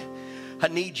anointed. I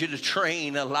need you to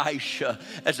train Elisha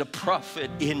as a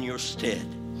prophet in your stead.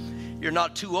 You're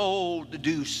not too old to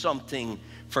do something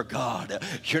for God.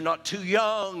 You're not too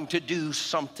young to do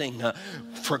something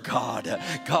for God.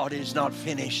 God is not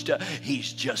finished.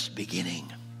 He's just beginning.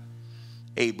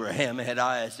 Abraham had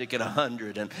Isaac at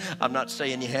 100, and I'm not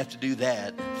saying you have to do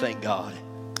that, thank God.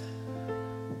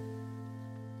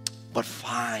 But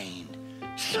find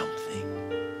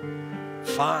something.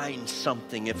 Find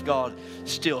something. If God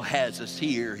still has us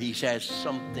here, He has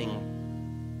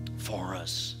something for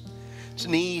us. It's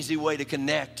an easy way to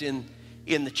connect in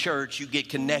the church. You get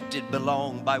connected,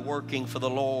 belong by working for the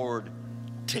Lord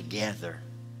together.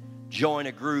 Join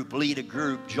a group, lead a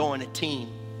group, join a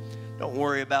team. Don't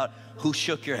worry about who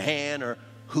shook your hand or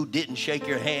who didn't shake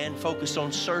your hand. Focus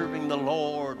on serving the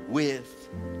Lord with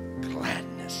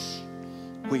gladness.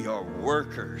 We are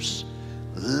workers,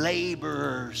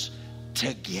 laborers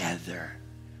together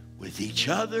with each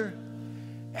other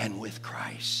and with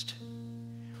Christ.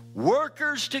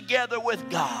 Workers together with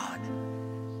God.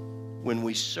 When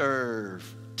we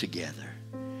serve together,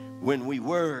 when we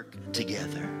work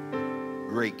together,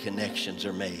 great connections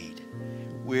are made.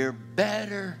 We're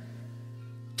better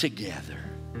together.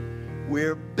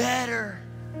 We're better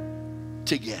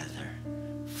together.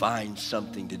 Find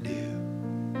something to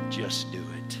do. Just do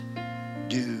it.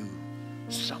 Do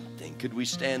something. Could we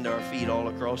stand to our feet all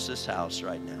across this house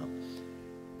right now?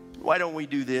 Why don't we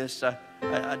do this?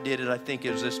 I did it, I think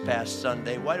it was this past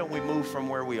Sunday. Why don't we move from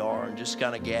where we are and just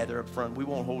kind of gather up front? We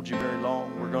won't hold you very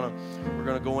long. We're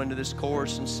gonna go into this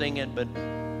chorus and sing it, but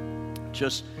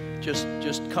just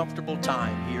comfortable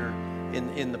time here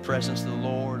in the presence of the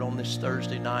Lord on this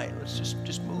Thursday night. Let's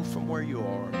just move from where you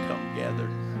are and come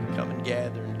and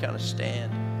gather and kind of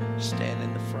stand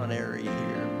in the front area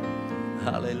here.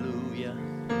 Hallelujah.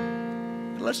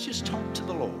 And let's just talk to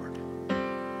the Lord.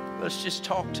 Let's just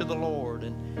talk to the Lord,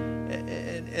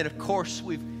 and of course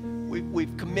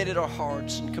we've committed our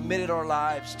hearts and committed our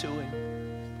lives to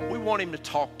Him. We want Him to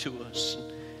talk to us.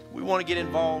 We want to get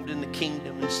involved in the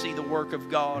kingdom and see the work of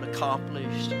God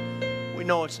accomplished. We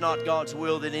know it's not God's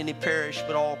will that any perish,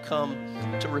 but all come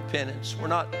to repentance. We're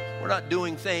not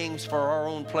doing things for our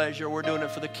own pleasure. We're doing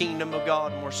it for the kingdom of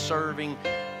God, and we're serving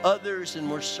others, and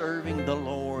we're serving the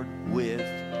Lord with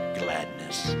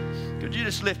gladness. Could you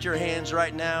just lift your hands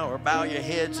right now or bow your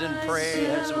heads in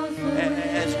prayer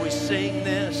as we sing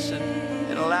this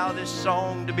and allow this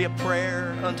song to be a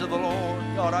prayer unto the Lord?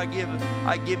 God,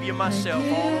 I give you myself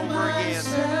all over again.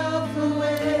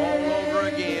 All over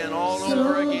again, all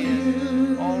over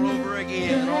again, all over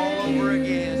again, all over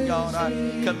again. God, I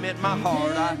commit my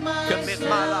heart. I commit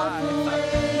my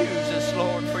life. Use us,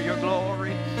 Lord, for your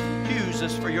glory. Use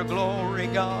us for your glory,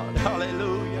 God.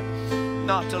 Hallelujah.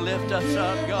 Not to lift us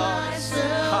up, God.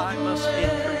 I must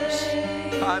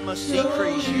increase. I must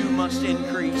decrease. You must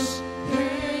increase.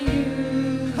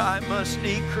 I must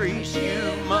decrease. You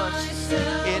must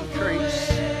increase.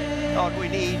 God, we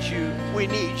need you. We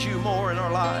need you more in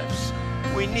our lives.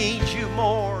 We need you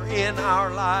more in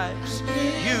our lives.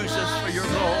 Use us for your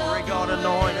glory, God.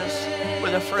 Anoint us.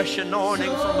 with a fresh anointing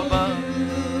from above.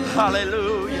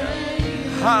 Hallelujah.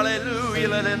 Hallelujah.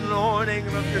 Let an anointing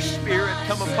of your Spirit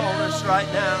come upon us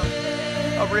right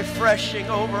now. A refreshing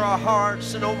over our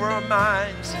hearts and over our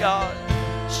minds, God.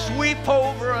 Sweep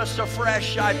over us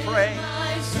afresh, I pray.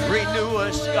 Renew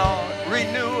us, God.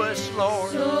 Renew us,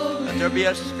 Lord. Let there be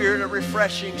a spirit of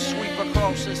refreshing sweep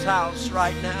across this house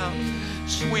right now.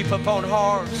 Sweep upon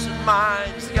hearts and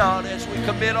minds, God, as we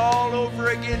commit all over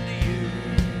again to you.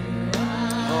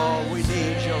 Oh, we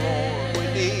need you, Lord. We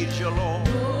need you, Lord.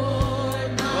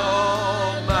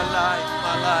 Oh, my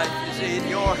life is in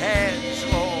your hands,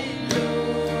 Lord.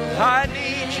 I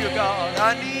need you, God.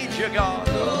 I need you, God.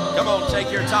 Come on,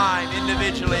 take your time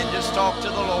individually and just talk to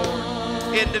the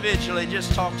Lord. Individually,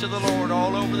 just talk to the Lord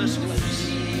all over this place.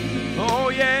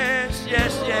 Oh, yes,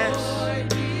 yes, yes.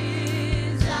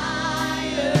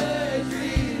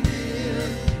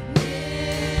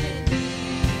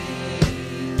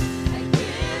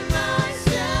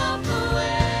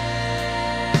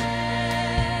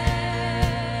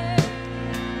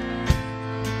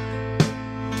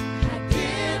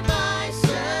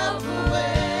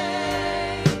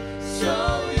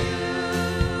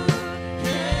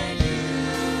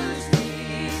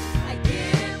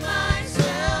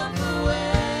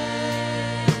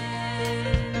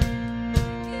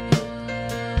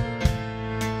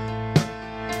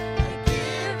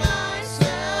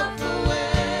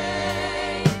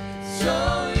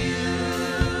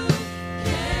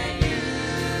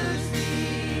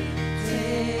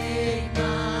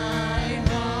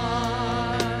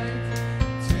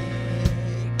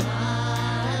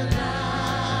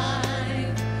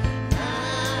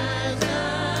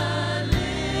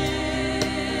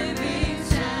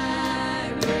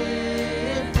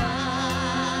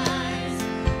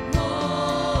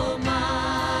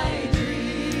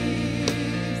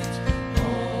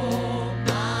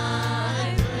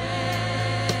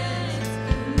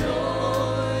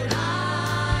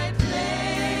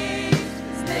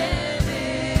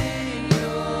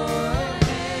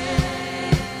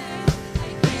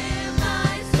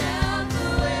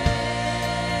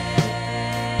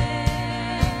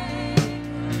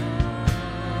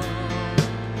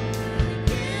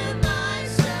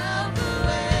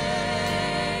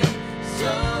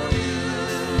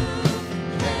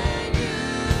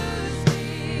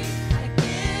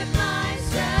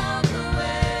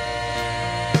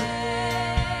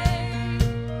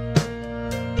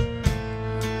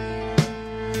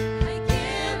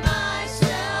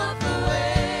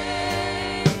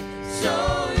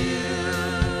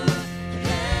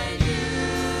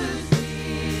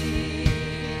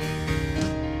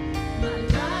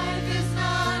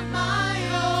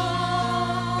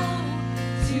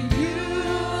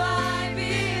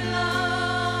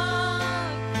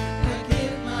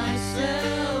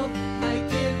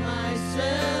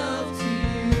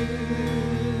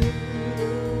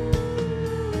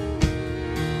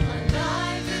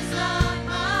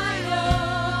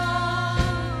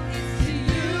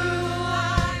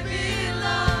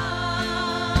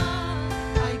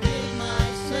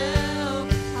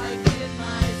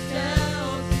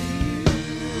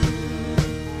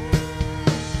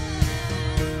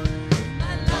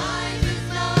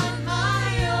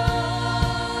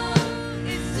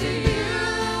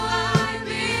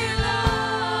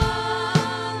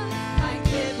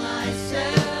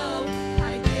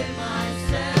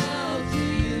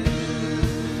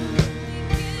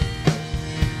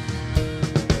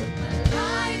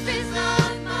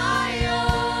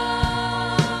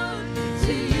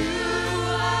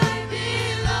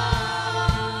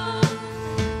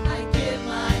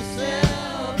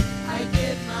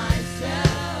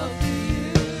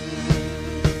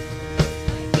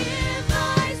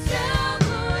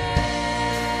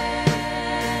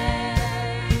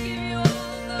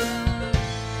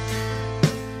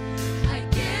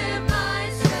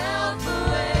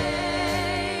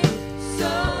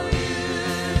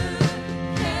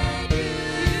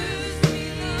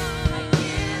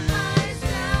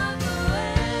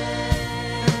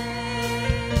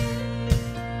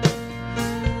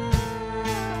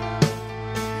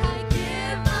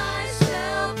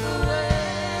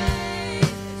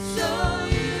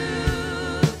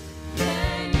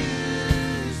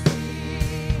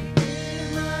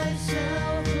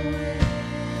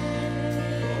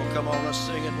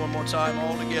 Time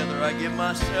all together. I give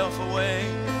myself away.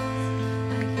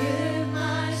 I give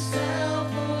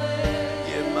myself away.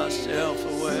 Give myself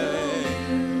away.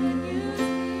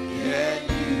 Can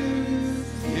you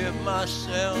give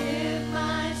myself? Give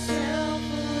myself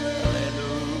away.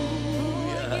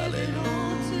 Hallelujah.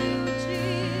 Hallelujah. To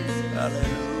Jesus.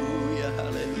 Hallelujah.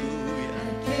 Hallelujah.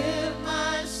 I give myself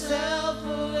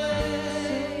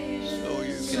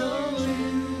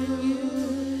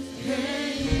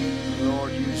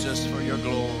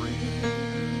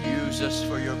us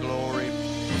for your glory.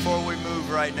 Before we move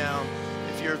right now,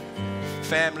 if your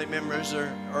family members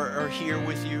are here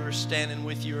with you or standing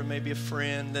with you, or maybe a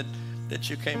friend that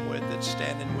you came with that's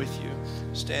standing with you,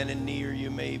 standing near you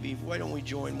maybe, why don't we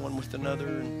join one with another,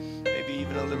 and maybe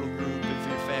even a little group if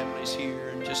your family's here,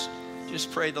 and just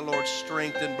pray the Lord's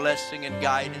strength and blessing and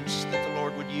guidance, that the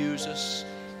Lord would use us.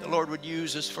 The Lord would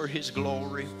use us for His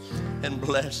glory, and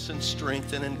bless and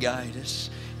strengthen and guide us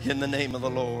in the name of the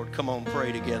Lord. Come on,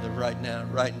 pray together right now,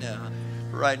 right now,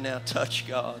 right now. Touch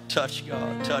God, touch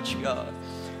God, touch God.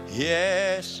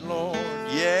 Yes, Lord,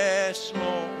 yes,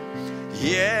 Lord,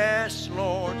 yes,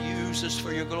 Lord. Use us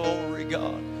for your glory,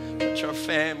 God. Touch our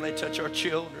family, touch our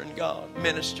children, God.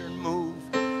 Minister and move,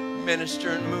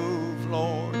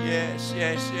 Lord. Yes,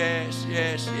 yes, yes,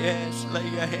 yes, yes. Lay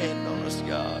your hand on us,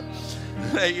 God.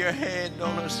 Lay your hand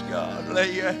on us, God.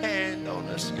 Lay your hand on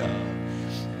us, God.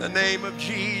 In the name of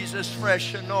Jesus,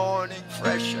 fresh anointing,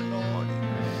 fresh anointing.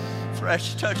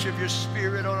 Fresh touch of your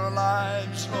Spirit on our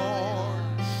lives, Lord.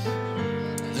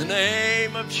 In the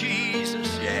name of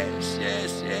Jesus, yes,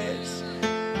 yes, yes.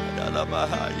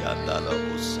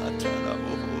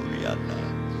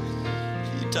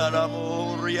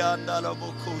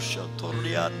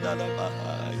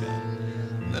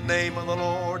 In the name of the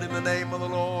Lord, in the name of the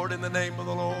Lord, in the name of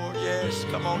the Lord. Yes,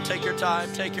 come on, take your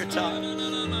time, take your time.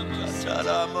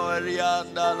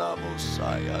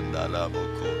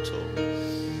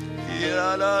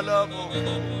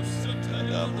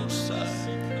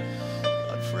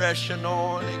 God, fresh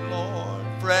anointing, Lord,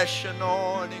 fresh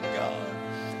anointing, God.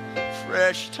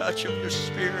 Fresh touch of your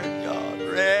Spirit, God.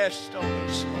 Rest on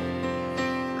us,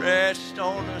 Lord. Rest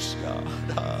on us, God.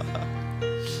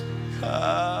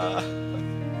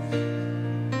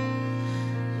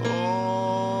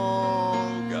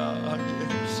 Oh, God,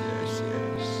 yes, yes,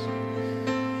 yes.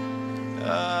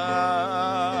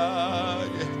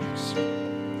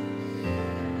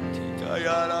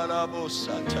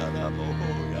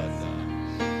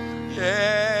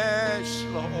 Yes. Yes,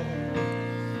 Lord.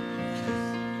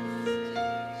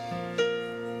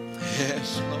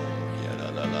 Yes, Lord.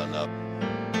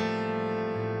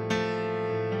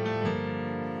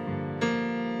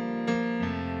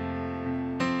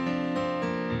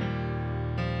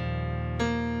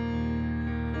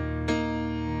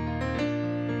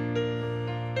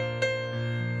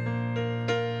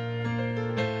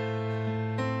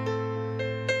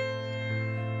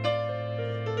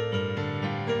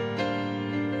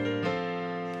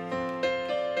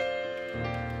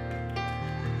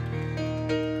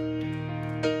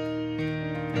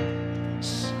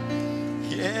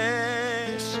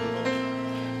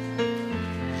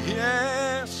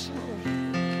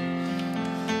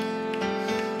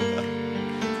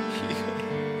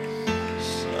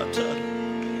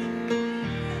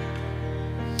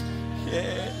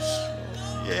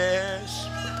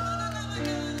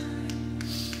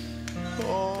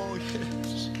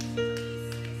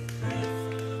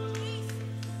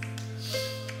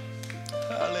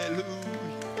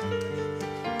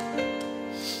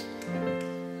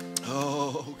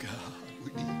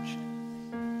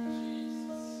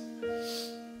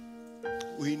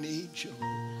 We need you,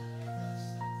 Lord.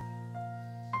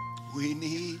 We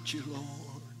need you,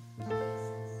 Lord.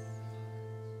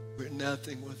 We're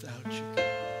nothing without you, God.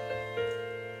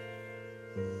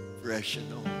 Fresh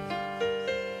anointing.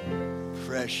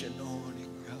 Fresh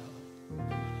anointing, God.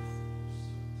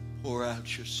 Pour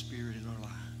out your Spirit in our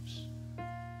lives.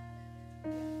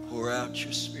 Pour out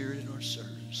your Spirit in our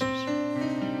services.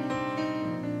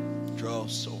 Draw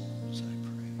souls, I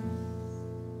pray.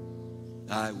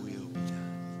 Thy will be done.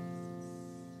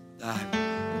 Thy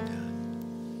will be done.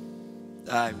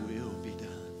 Thy will be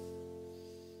done.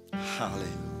 Hallelujah.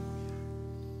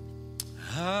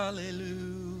 Hallelujah.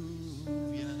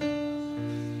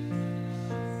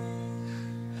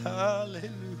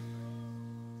 Hallelujah.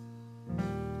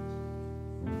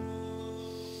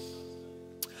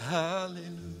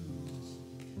 Hallelujah.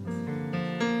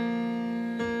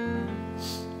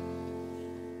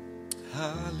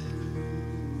 Hallelujah.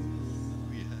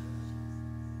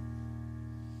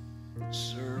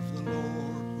 Serve the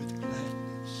Lord with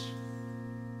gladness.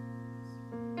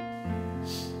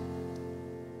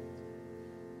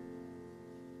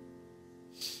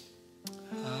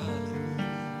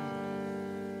 Hallelujah.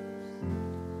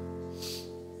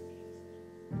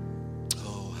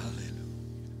 Oh,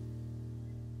 hallelujah.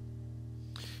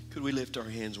 Could we lift our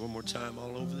hands one more time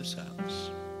all over this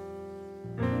house?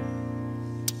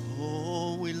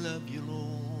 Oh, we love you, Lord.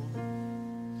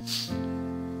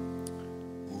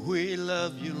 We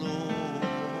love you, Lord.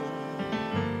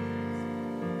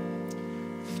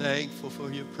 Thankful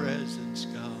for your presence,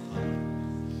 God.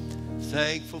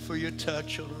 thankful for your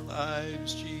touch on our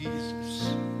lives,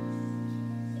 Jesus.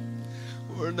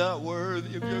 We're not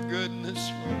worthy of your goodness,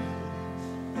 Lord.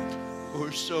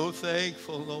 We're so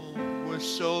thankful, Lord. We're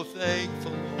so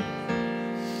thankful, Lord.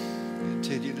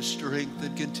 Continue to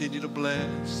strengthen, continue to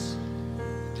bless.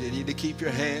 Continue to keep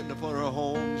your hand upon our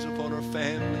homes, upon our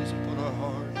families, upon our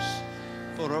hearts,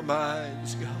 upon our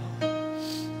minds, God.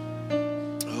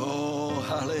 Oh,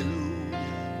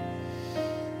 hallelujah.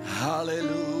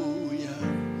 Hallelujah.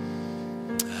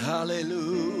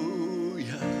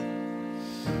 Hallelujah.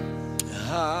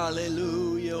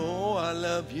 Hallelujah. Oh, I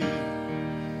love you.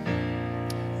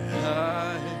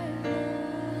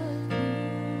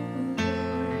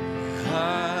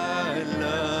 I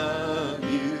love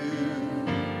you.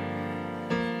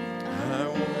 I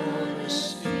want to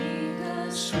sing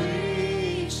a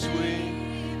sweet, sweet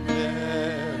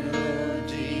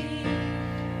melody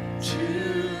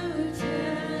to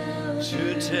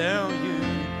tell you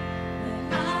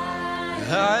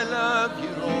I love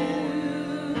you,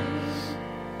 Lord.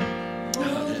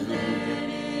 Hallelujah.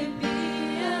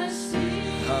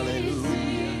 Hallelujah.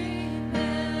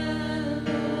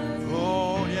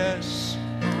 Oh, yes.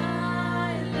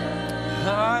 I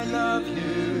love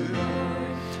you.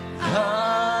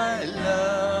 I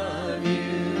love you.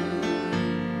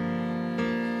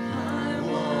 I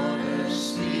want to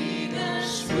sing a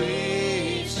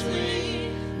sweet,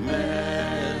 sweet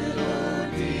melody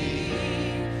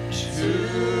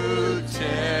to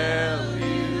tell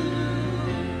you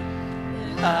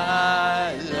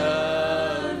I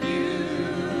love you.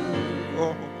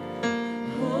 Oh.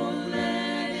 Oh,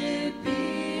 let it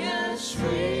be a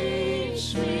sweet,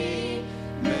 sweet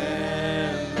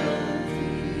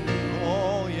melody.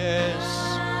 Oh, yes.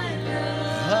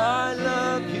 I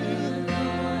love you.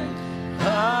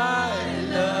 I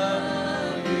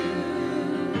love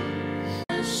you.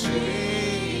 A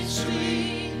sweet,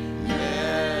 sweet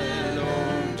melody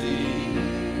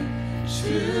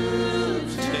to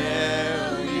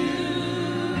tell you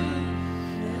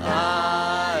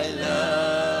I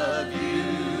love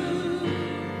you.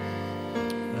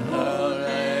 Oh,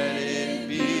 let it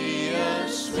be a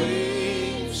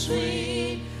sweet,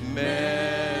 sweet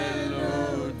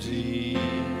melody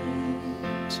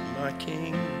to my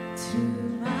King. To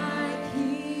my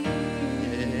King.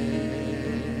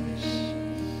 Yes.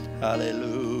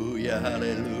 Hallelujah,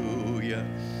 hallelujah.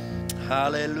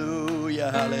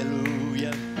 Hallelujah,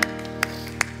 hallelujah.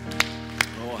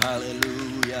 Oh,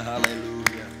 hallelujah,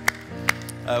 hallelujah.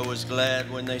 I was glad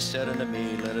when they said unto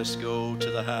me, let us go to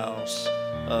the house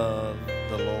of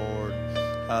the Lord.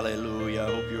 Hallelujah. I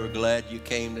hope you are glad you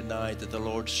came tonight, that the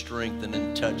Lord strengthened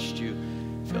and touched you.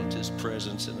 Felt his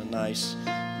presence in a nice,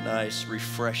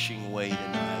 refreshing way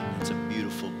tonight. It's a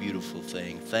beautiful, beautiful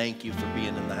thing. Thank you for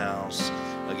being in the house.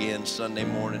 Again, Sunday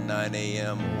morning, 9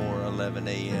 a.m. or 11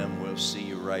 a.m. We'll see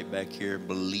you right back here,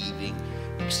 believing,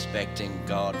 expecting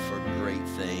God for great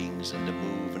things and to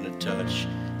move and to touch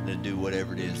and to do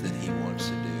whatever it is that he wants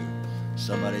to do.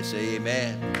 Somebody say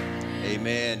amen.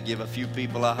 Amen. Give a few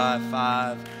people a high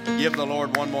five. Give the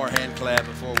Lord one more hand clap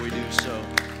before we do so.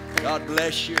 God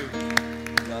bless you.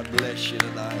 God bless you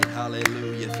tonight.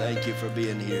 Hallelujah. Thank you for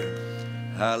being here.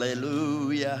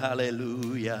 Hallelujah.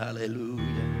 Hallelujah.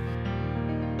 Hallelujah.